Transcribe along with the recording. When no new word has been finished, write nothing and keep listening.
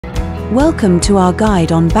Welcome to our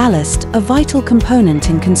guide on ballast, a vital component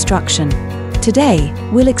in construction. Today,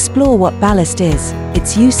 we'll explore what ballast is,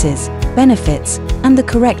 its uses, benefits, and the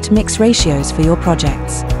correct mix ratios for your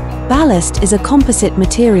projects. Ballast is a composite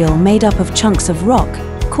material made up of chunks of rock,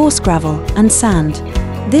 coarse gravel, and sand.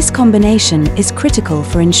 This combination is critical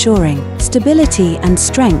for ensuring stability and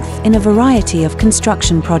strength in a variety of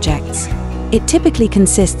construction projects. It typically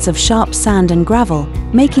consists of sharp sand and gravel,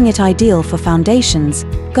 making it ideal for foundations,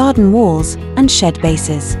 garden walls, and shed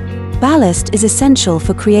bases. Ballast is essential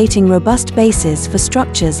for creating robust bases for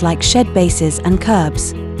structures like shed bases and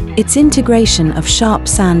kerbs. Its integration of sharp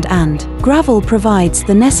sand and gravel provides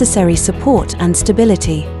the necessary support and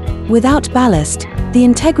stability. Without ballast, the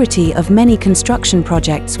integrity of many construction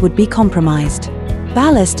projects would be compromised.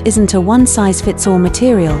 Ballast isn't a one-size-fits-all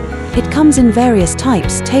material. It comes in various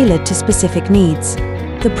types tailored to specific needs.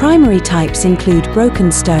 The primary types include broken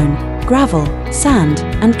stone, gravel, sand,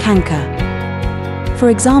 and kankar. For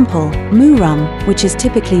example, moorum, which is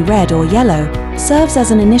typically red or yellow, serves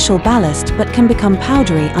as an initial ballast but can become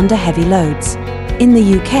powdery under heavy loads. In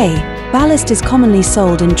the UK, ballast is commonly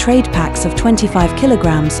sold in trade packs of 25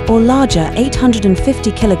 kilograms or larger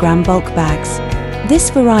 850 kilogram bulk bags. This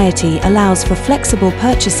variety allows for flexible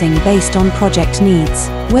purchasing based on project needs,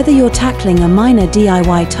 whether you're tackling a minor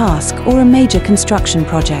DIY task or a major construction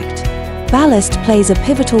project. Ballast plays a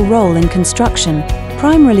pivotal role in construction,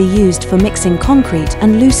 primarily used for mixing concrete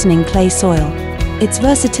and loosening clay soil. Its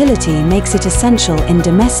versatility makes it essential in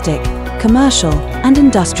domestic, commercial, and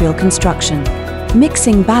industrial construction.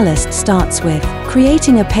 Mixing ballast starts with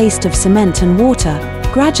creating a paste of cement and water,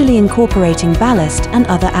 gradually incorporating ballast and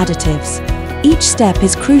other additives. Each step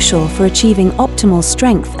is crucial for achieving optimal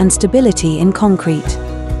strength and stability in concrete.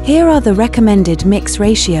 Here are the recommended mix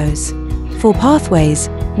ratios. For pathways,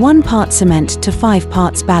 1 part cement to 5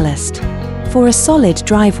 parts ballast. For a solid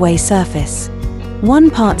driveway surface,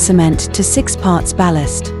 1 part cement to 6 parts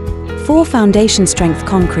ballast. For foundation strength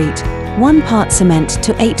concrete, 1 part cement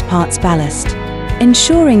to 8 parts ballast.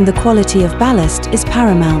 Ensuring the quality of ballast is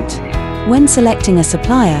paramount. When selecting a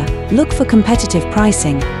supplier, look for competitive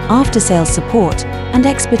pricing, after-sales support, and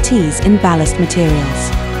expertise in ballast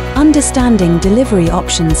materials. Understanding delivery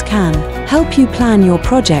options can help you plan your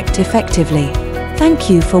project effectively.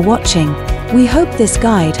 Thank you for watching. We hope this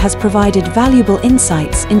guide has provided valuable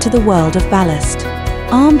insights into the world of ballast.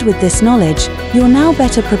 Armed with this knowledge, you're now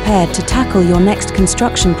better prepared to tackle your next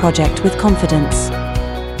construction project with confidence.